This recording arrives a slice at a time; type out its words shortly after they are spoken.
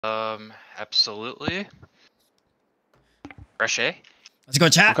Absolutely. Rush A. Let's go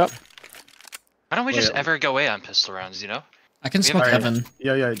chat. Why don't we just ever go A on pistol rounds, you know? I can smoke heaven.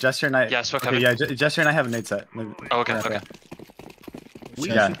 Yo, Jester and I. Yeah, smoke okay, heaven. Yeah, Jester and I have a nade set. Oh, okay.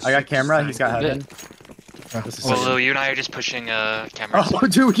 Yeah, I got camera. He's got heaven. Well, you and I are just pushing cameras. Oh,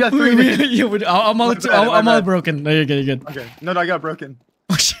 dude, we got 3 minutes. I'm all broken. No, you're good. You're good. Okay. No, I got broken.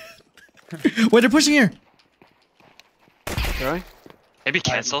 Oh shit. Wait, they're pushing here. Really? Maybe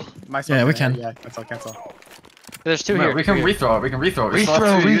cancel. Yeah, we can. Yeah, cancel, cancel. There's 2 here. We can rethrow it. We can rethrow it.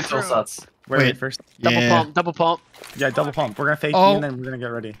 Rethrow sets. Wait first. Double pump. Yeah, double pump. We're gonna fake you and then we're gonna get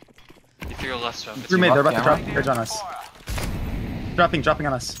ready. If you're left, so they're about to drop bridge on us. Dropping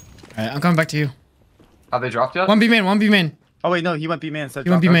on us. Alright, I'm coming back to you. Have they dropped yet? 1B main. Oh wait, no, he went B main instead. He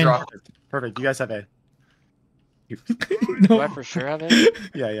went B main. Perfect. You guys have A. No. Do I for sure have it?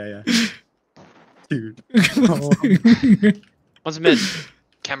 Yeah. Dude. One's mid.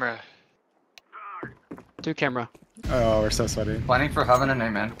 Camera. 2 camera. Oh, we're so sweaty. Planning for heaven and A,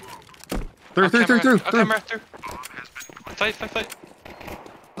 man. Through. Camera through. Fight.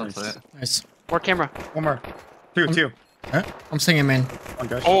 That's it. Nice. More camera. One more. Two. I'm singing main. One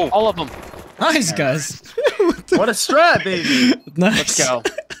gosh. Oh, all of them. Nice, guys. What a strat, baby. Nice. Let's go.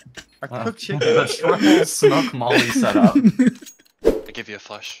 Our cooked chicken. The triple smoke molly setup. I give you a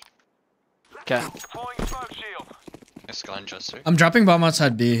flush. Okay. Nice gun, Jester. I'm dropping bomb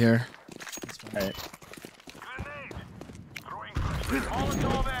outside B here. Alright.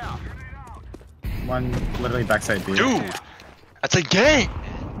 One literally backside B. Dude, that's a game.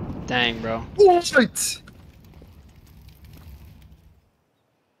 Dang, bro. What?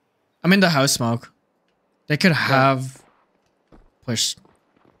 I'm in the house smoke. They could have pushed.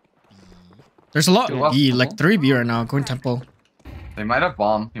 There's a lot of B, like 3B right now, going temple. They might have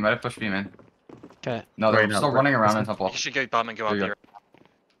bomb. He might have pushed B, man. Okay. No, they're still running around in temple. You should get bomb and go up here.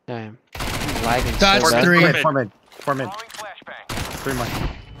 Damn. I'm lagging That's so bad. 3. Four mid. 3 more.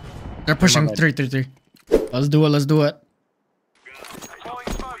 They're pushing 3. Let's do it.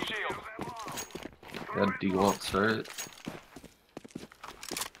 Good deal, sir.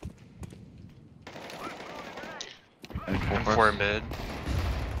 And 4 mid.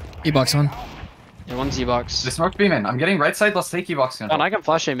 E-box one. Yeah, 1 Z-box. They smoked B, man. I'm getting right side. Let's take E-box. Oh, and I can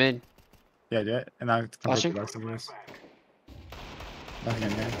flash him in. Yeah, do it. And I flashing. Nothing in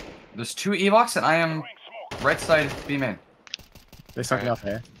there. There's 2 E-box and I am right side B main. They suck me off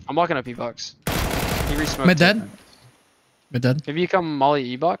here. I'm walking up E-box. He re-smoked. Mid dead. Maybe you come molly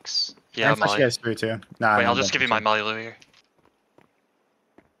E-box. Yeah, I flash you molly. guys through too. Nah, Wait, I'll just give you my molly loot here.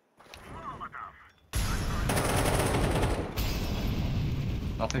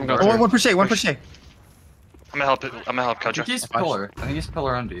 Nothing. Oh, one push A. I'm gonna help I think Kodra. he's pillar. I think he's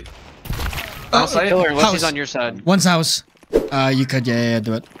pillar on B. Killer, unless House. he's on your side. One's house. You could, yeah,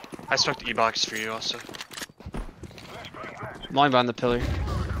 do it. I smoked E-box for you also. I'm lying behind the pillar.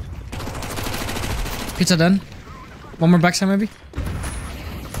 Pizza done. One more backside maybe.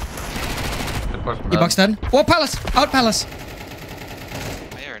 Good push from E-box them. dead. Oh, palace. Out palace.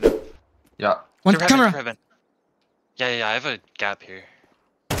 May or no? Yeah. One Through camera. heaven. Yeah, I have a gap here.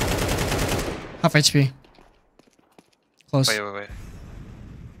 Half HP. Close. Wait.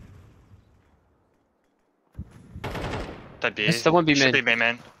 That B. It's the 1B Should mid. be main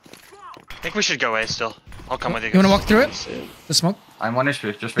man. I think we should go A still. I'll come with you You guys. wanna walk through it? The smoke? I'm 1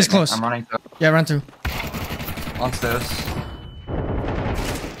 HP. Just He's wait, man. close. I'm running Yeah, run through. on stairs.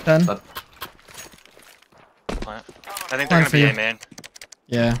 Done. But Plant. I think they're gonna For be you. A main.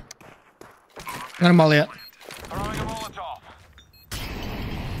 Yeah. I'm gonna molly it.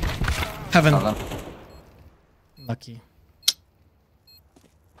 Heaven. Got them. Lucky.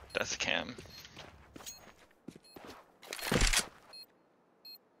 Death cam.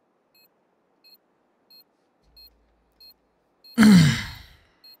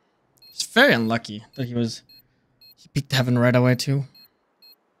 It's very unlucky that he peeked heaven right away too.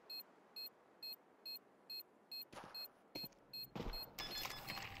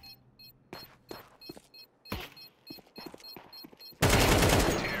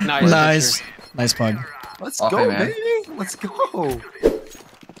 Nice pug. Let's Off go, A, man. baby. Let's go.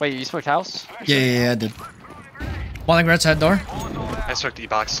 Wait, you smoked house? Yeah, I did. Walling right side door. I smoked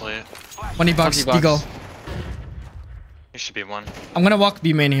E-box late. One E-box, E-box. Eagle. There should be one. I'm gonna walk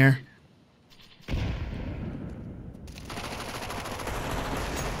B main here.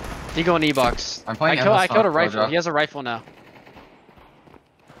 He go in E-box. I'm playing I killed a MS rifle. Roger. He has a rifle now.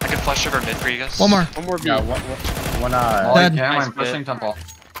 I can flush over mid for you guys. One more. One more B. Yeah, one Molly Dead. cam, Nice I'm pushing temple.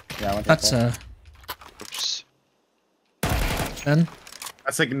 yeah, one That's Oops. Then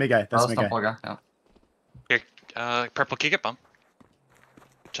That's like a mid guy. That That's was mid guy. temple guy. Yeah. Here, purple, can you get bomb?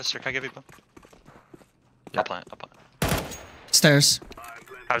 Chester, can I give you bomb? Yeah. I'll plant. Stairs.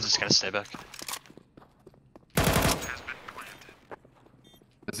 I was just gonna stay back.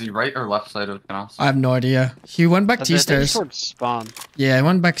 Is he right or left side of canals? I have no idea. He went back I T think stairs. towards spawn. Yeah, I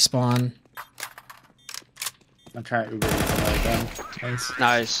went back spawn. I'm trying to Uber Eats another gun. Nice.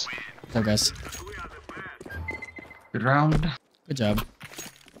 Nice. So guys, Good round. good job.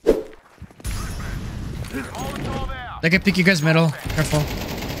 They can pick you guys middle. Careful.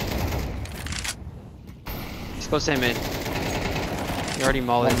 He's supposed to stay mid. You already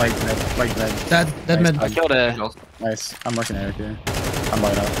mauled. Like mid. Dead mid. I killed a. Nice. I'm working Eric here. I'm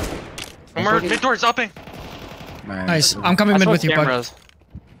light up. One more mid door's upping. Nice. I'm coming mid with you, bud. cameras.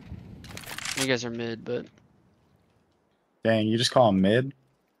 You guys are mid, but Dang, you just call him mid?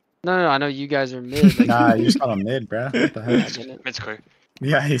 no, I know you guys are mid. Like, Nah, you just call him mid, bro. What the I heck? get it. Mid's clear.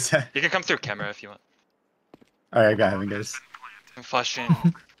 Yeah, he said. You can come through camera if you want. Alright, I got him, guys. I'm flashing.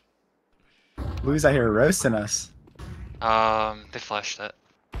 Lou's out here roasting us. They flashed that.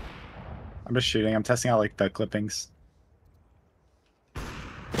 I'm just shooting. I'm testing out like the clippings.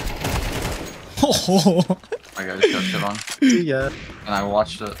 Oh, I just got shit on. See ya. And I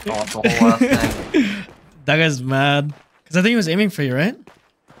watched it. I watched the whole last thing. that guy's mad. Cause I think he was aiming for you, right?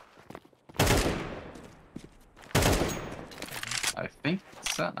 I think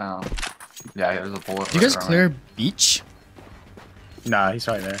so. Yeah, there's a bullet. Did you guys right around clear beach? Nah, he's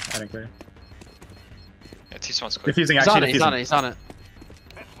right there. I didn't clear. Yeah, T-Spawn's clear. Diffusing, He's actually. on it. He's on it.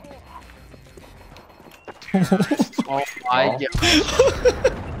 Oh my Oh.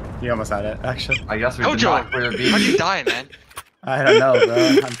 god. You almost had it, actually. I guess we did Kojo! not clear B. How'd you die, man? I don't know, bro.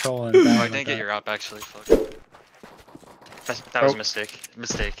 I'm trolling. Oh, I didn't get your op actually. Fuck. That was a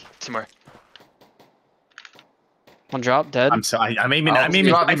mistake. Two more. One drop, dead. I'm so. I aiming. Oh, I'm aiming.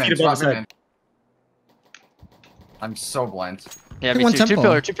 drop me, I man, feed above drop his me, head. man. I'm so blind. Yeah, Hey, me one too. Two temple.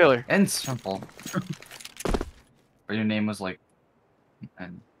 pillar, two pillar. And simple. But your name was like.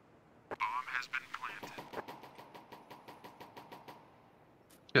 And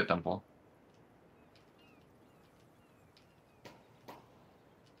Shit, Temple.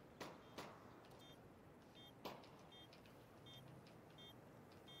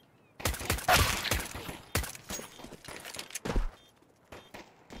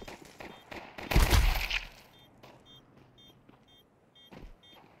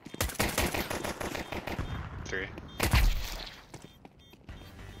 Three.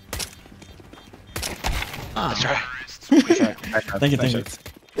 Ah, That's right. Thank you, thank you.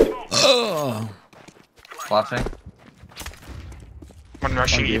 Oh, Flashing. One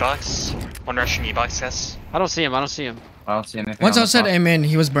rushing E-box. One rushing E-box, yes. I don't see him. I don't see him. I don't see anything. once on the outside top. aim in,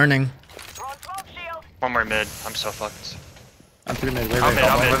 he was burning. One more mid. I'm so fucked. I'm through mid. Wait, I'm wait. mid,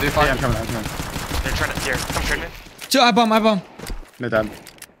 I'm Where mid. do you Yeah, find I'm coming. I'm coming. They're trying to. Here, come trade me. I bomb. Mid down.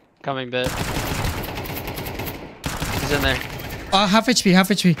 Coming bit. He's in there. Half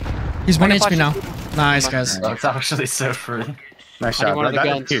HP. He's 1 I can HP now. flash Nice, guys. That's actually so free. Nice I need shot, one bro. of the That,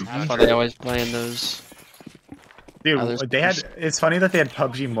 guns. dude, That's why they always playing those. dude, they had. It's funny that they had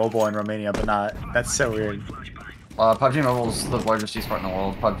PUBG Mobile in Romania, but not. That's so weird. PUBG Mobile is the largest esport in the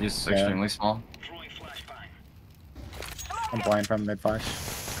world. PUBG is extremely small. I'm blind from mid flash.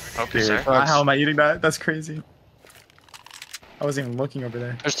 Okay, Dude, sir. how am I eating that? That's crazy. I wasn't even looking over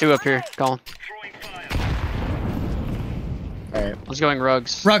there. There's two up here. Colin. Alright, I was going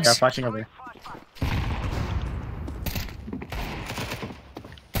rugs. yeah, Rugs. flashing over.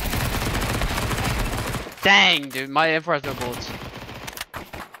 Dang, dude. My M4 has no bullets.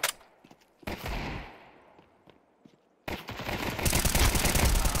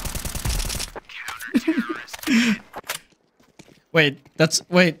 Wait.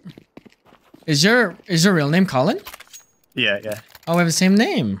 Is your real name Colin? Yeah. Oh, we have the same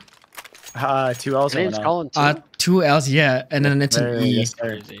name. 2 L's. His name's Colin too. 2 L's, yeah, and then it's an E. Yes,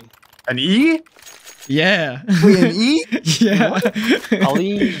 sir. Crazy. An E? Yeah. Wait, an E? Yeah.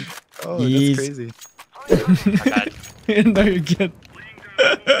 Ali. Oh, Yes. that's crazy. My bad. No, you're good.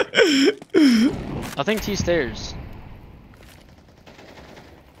 I think T stairs.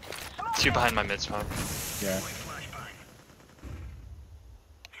 Two behind my mid smoke. Yeah.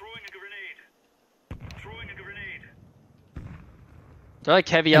 They're like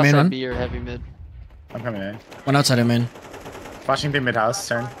heavy Hey, main outside one. B or heavy mid. I'm coming in. One outside him in. Flashing through mid house,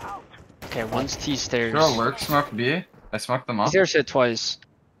 turn. Okay, one's T stairs. Throw a lurk smoke B. I smoked them T up. stairs hit twice.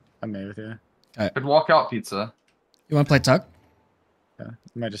 I'm mid with you. Could walk out pizza. You want to play tuck? Yeah.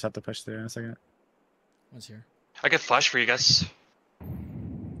 You might just have to push through in a second. One's here. I could flash for you guys.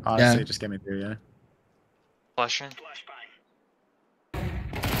 Honestly, Yeah. just get me through, yeah. Flashing.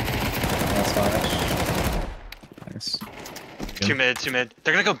 That's flash. Nice. Two mid.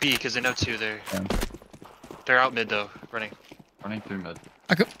 They're gonna go B because they know two there. Yeah. They're out mid though, running. Running through mid.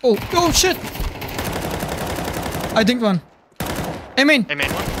 I could. Oh shit! I think one. Hey main. Hey,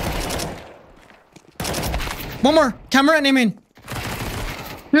 main one. One more. Camera and main.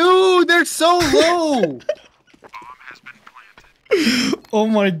 Dude, they're so low. Oh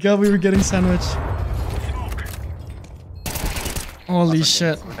my god, we were getting sandwiched. Holy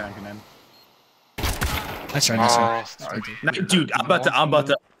shit. We're tanking in. Nice try, nice try. No, dude, I'm about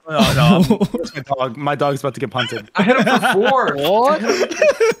to. Oh, no, where's my dog? My dog's about to get punted. I hit him for 4. What?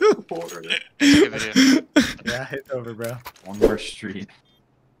 Good video. Yeah, it's over, bro. One more street.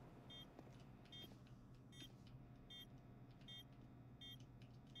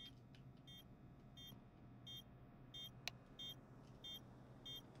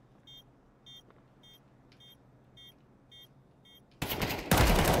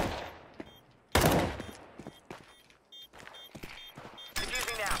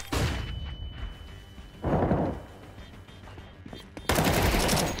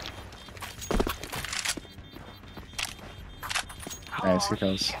 Nice, good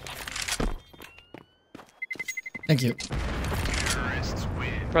kills. Thank you.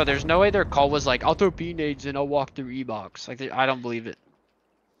 Bro, there's no way their call was like, I'll throw B nades and I'll walk through E box. Like, I don't believe it.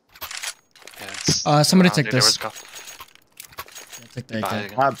 Yeah, Somebody around, take dude, this. there Take was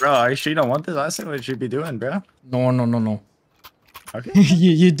that. go. Bro, are you sure you don't want this? I said what you should be doing, bro. No. Okay.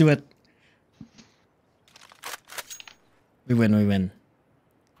 you do it. We win.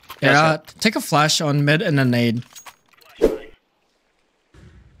 Yeah, take a flash on mid and a nade.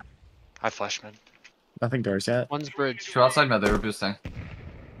 I flash mid. Nothing doors yet. One's bridge. 2 outside mid, they were boosting.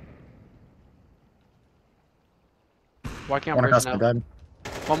 Walking on One bridge across my now. bed.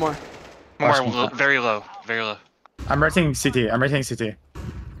 One more. More, very low. I'm rotating CT.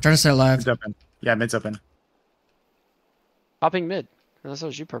 Try to stay alive. Mid's open. Yeah, mid's open. Popping mid. That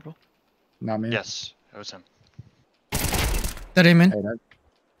was you, purple. Not me. Yes, it was him. That aim in. Hey,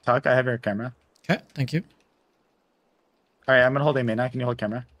 Tuck, I have your camera. Okay, thank you. Alright, I'm gonna hold aim in. Can you hold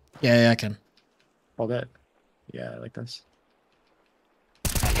camera? Yeah, I can. Hold it. Yeah, like this.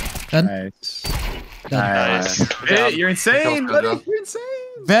 Done. Nice. Nice. Hey, you're insane, Good job. buddy. You're insane.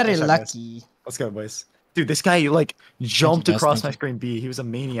 Very Nice shot, lucky. Let's go, boys. Dude, this guy like jumped guys, across thank my you. screen B. He was a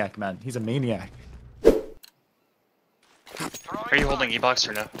maniac, man. He's a maniac. Are you holding E-box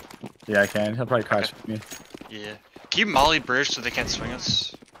or no? Yeah, I can. He'll probably crash with me. Yeah. Can you molly bridge so they can't swing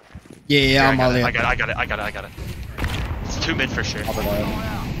us? Yeah, I'm all in. I got it. It's 2 mid for sure. I'll be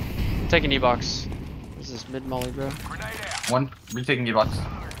low. Taking E box. This is mid molly, bro. One, retaking E box.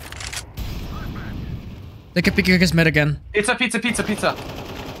 They can pick you against mid again. Pizza.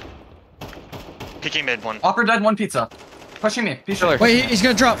 Picking mid one. Upper dead, 1 pizza. Pushing me. Be sure. Wait, he's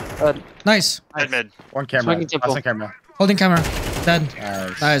gonna drop. Nice. Mid. One camera. Swinging temple. Last camera. Holding camera. Dead.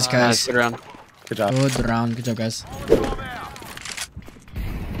 Nice. Nice, guys. Good round. Good job. Good round. Good job, guys.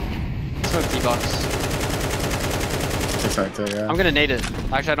 Smoke E box. Sorry, too, yeah. I'm gonna nade it.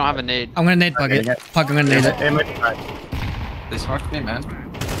 Actually, I don't have a nade. I'm gonna nade Pug it. Pug, I'm gonna nade it. They smoked me, man.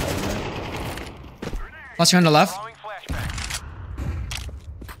 Plus, you're on the left.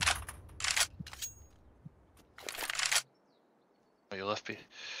 Oh, you left B.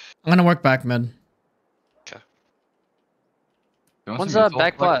 I'm gonna work back mid. Okay. You want One's some a result?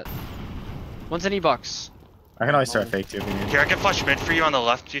 back plot. One's an E box. I can always start fake too if you need. Here, I can flash mid for you on the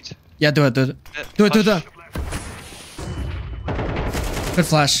left, dude. Yeah, do it. Do it. Good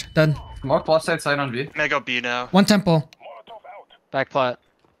flash. Done. Smoke left side on V. I'm gonna go B now. One temple. Back plot.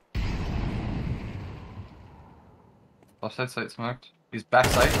 Left side smoked. He's back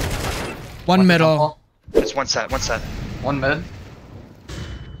side. One middle. It's one set. One mid.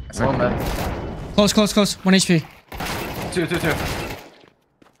 One mid. Close. 1 HP. 2.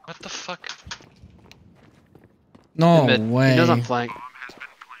 What the fuck? No Mid. way. He doesn't flank.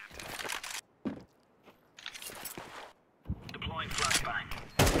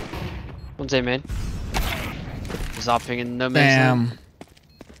 One's A main. He's opping in no man's land. Damn.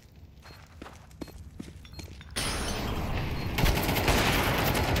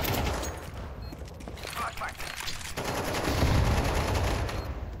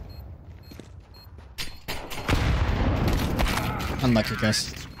 Unlucky,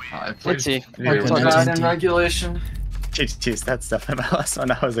 guys. I Let's see. We're Okay, not in 19. regulation. Jeez, that's definitely my last one.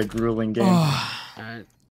 That was a grueling game. Oh. Alright.